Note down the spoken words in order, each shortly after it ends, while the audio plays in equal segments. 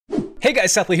Hey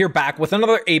guys, Seth Lee here, back with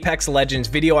another Apex Legends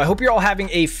video. I hope you're all having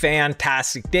a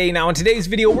fantastic day. Now in today's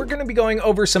video, we're going to be going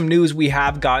over some news we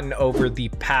have gotten over the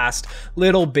past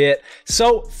little bit.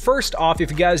 So first off, if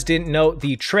you guys didn't know,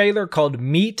 the trailer called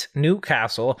Meet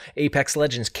Newcastle, Apex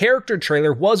Legends character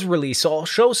trailer, was released. So I'll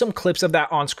show some clips of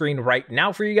that on screen right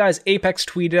now for you guys. Apex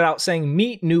tweeted out saying,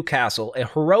 "Meet Newcastle, a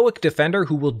heroic defender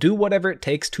who will do whatever it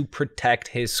takes to protect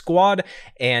his squad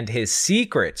and his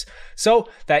secrets." So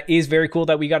that is very cool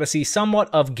that we got to see somewhat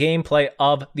of gameplay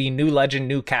of the new legend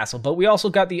Newcastle, but we also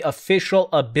got the official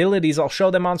abilities. I'll show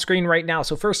them on screen right now.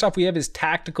 So first off, we have his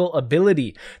tactical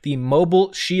ability, the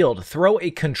mobile shield. Throw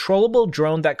a controllable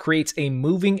drone that creates a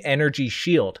moving energy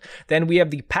shield. Then we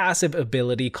have the passive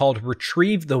ability called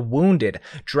retrieve the wounded.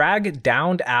 Drag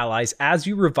downed allies as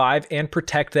you revive and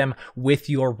protect them with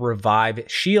your revive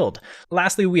shield.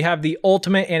 Lastly, we have the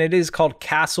ultimate, and it is called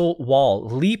Castle Wall.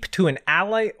 Leap to an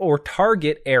ally or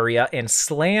target area and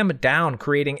slam down,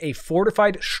 creating a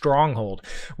fortified stronghold,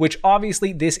 which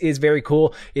obviously this is very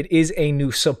cool. It is a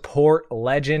new support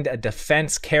legend, a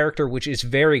defense character, which is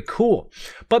very cool.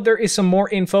 But there is some more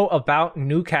info about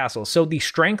Newcastle. So the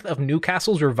strength of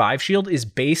Newcastle's revive shield is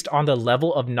based on the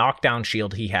level of knockdown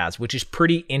shield he has, which is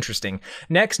pretty interesting.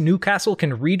 Next, Newcastle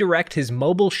can redirect his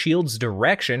mobile shield's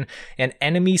direction and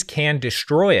enemies can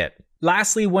destroy it.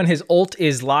 Lastly, when his ult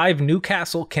is live,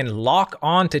 Newcastle can lock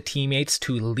on to teammates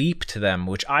to leap to them,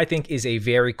 which I think is a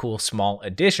very cool small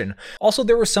addition. Also,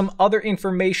 there was some other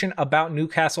information about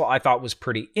Newcastle I thought was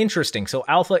pretty interesting. So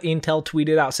Alpha Intel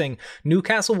tweeted out saying,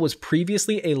 Newcastle was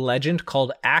previously a legend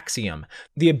called Axiom.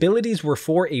 The abilities were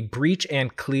for a breach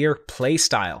and clear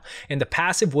playstyle, and the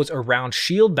passive was around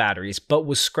shield batteries, but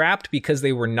was scrapped because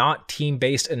they were not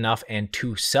team-based enough and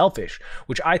too selfish,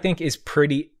 which I think is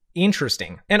pretty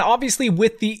interesting. And obviously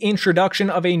with the introduction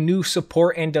of a new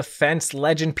support and defense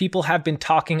legend, people have been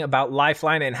talking about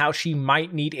Lifeline and how she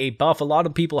might need a buff. A lot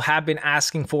of people have been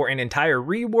asking for an entire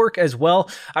rework as well.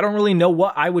 I don't really know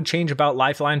what I would change about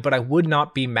Lifeline, but I would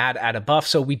not be mad at a buff.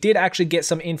 So we did actually get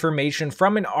some information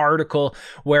from an article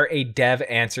where a dev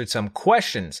answered some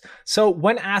questions. So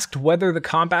when asked whether the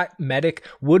combat medic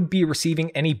would be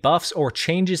receiving any buffs or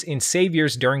changes in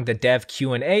saviors during the dev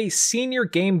Q&A, senior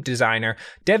game designer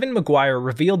Devin McGuire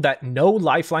revealed that no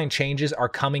Lifeline changes are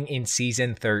coming in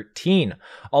Season 13.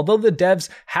 Although the devs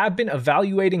have been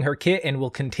evaluating her kit and will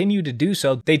continue to do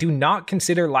so, they do not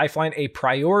consider Lifeline a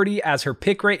priority as her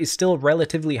pick rate is still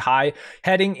relatively high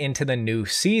heading into the new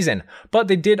season. But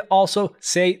they did also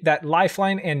say that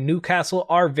Lifeline and Newcastle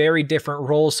are very different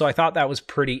roles, so I thought that was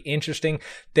pretty interesting.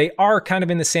 They are kind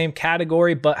of in the same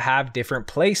category but have different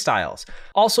play styles.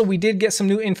 Also, we did get some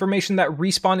new information that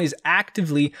Respawn is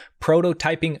actively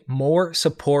prototyping more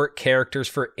support characters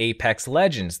for Apex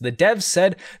Legends. The devs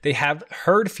said they have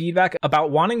heard feedback about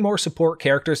wanting more support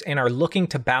characters and are looking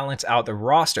to balance out the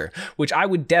roster, which I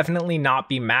would definitely not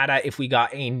be mad at if we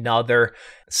got another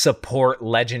support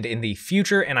legend in the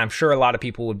future, and I'm sure a lot of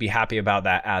people would be happy about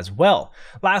that as well.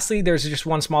 Lastly, there's just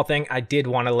one small thing I did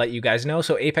want to let you guys know.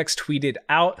 So Apex tweeted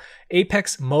out,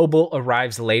 Apex Mobile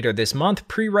arrives later this month.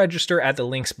 Pre-register at the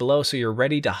links below so you're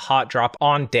ready to hot drop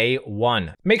on day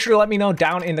one. Make sure to let me know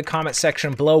down in the comment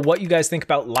section below what you guys think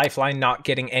about Lifeline not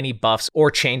getting any buffs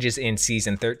or changes in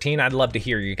Season 13. I'd love to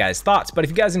hear your guys' thoughts. But if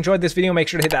you guys enjoyed this video, make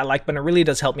sure to hit that like button. It really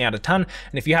does help me out a ton.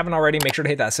 And if you haven't already, make sure to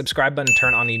hit that subscribe button and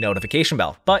turn on the notification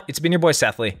bell. But it's been your boy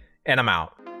Seth Lee, and I'm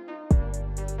out.